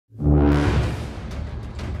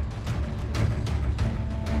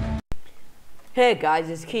Hey guys,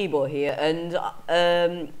 it's Kiebo here,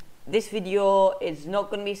 and this video is not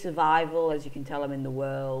going to be survival. As you can tell, I'm in the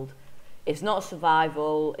world. It's not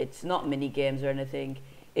survival, it's not mini games or anything.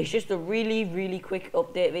 It's just a really quick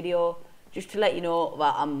update video, just to let you know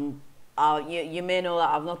that you may know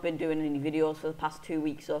that I've not been doing any videos for the past 2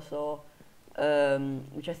 weeks or so,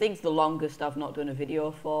 which I think is the longest I've not done a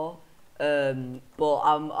video for. But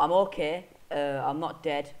I'm okay. I'm not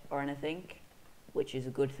dead or anything, which is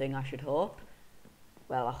a good thing, I should hope.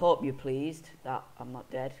 Well, I hope you're pleased that I'm not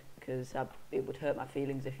dead, because it would hurt my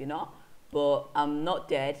feelings if you're not. But I'm not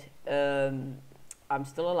dead. I'm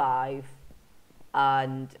still alive,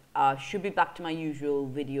 and I should be back to my usual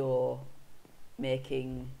video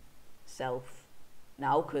making self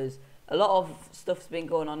now, because a lot of stuff's been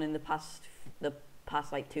going on in the past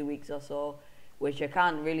like 2 weeks or so, which I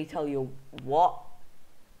can't really tell you what.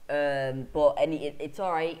 But it's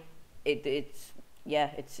all right.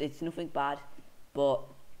 It's nothing bad. But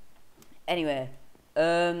anyway,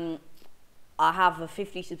 I have a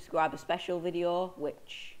 50 subscriber special video,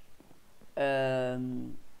 which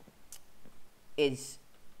is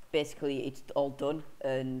basically, it's all done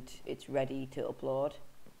and it's ready to upload,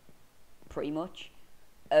 pretty much.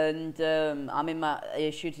 And I'm in my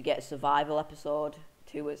issue to get a survival episode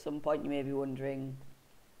too at some point. You may be wondering,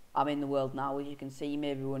 I'm in the world now, as you can see. You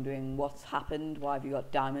may be wondering what's happened, why have you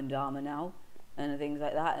got diamond armor now, and things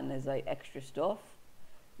like that, and there's like extra stuff.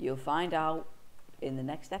 You'll find out in the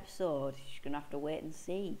next episode. You're gonna have to wait and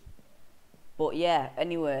see. But yeah,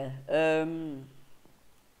 anyway,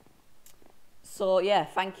 so yeah,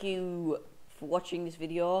 thank you for watching this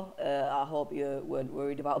video. I hope you weren't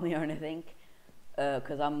worried about me or anything,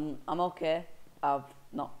 because I'm okay. I'm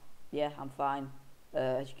fine.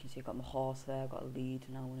 As you can see, I've got my horse there, I've got a lead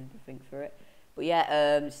now and everything for it. But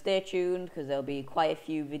yeah, stay tuned, because there'll be quite a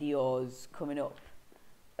few videos coming up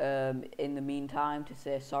in the meantime, to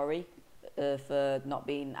say sorry for not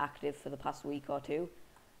being active for the past week or two.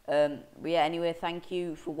 But yeah, anyway, thank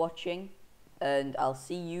you for watching, and I'll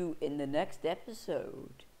see you in the next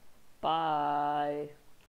episode. Bye.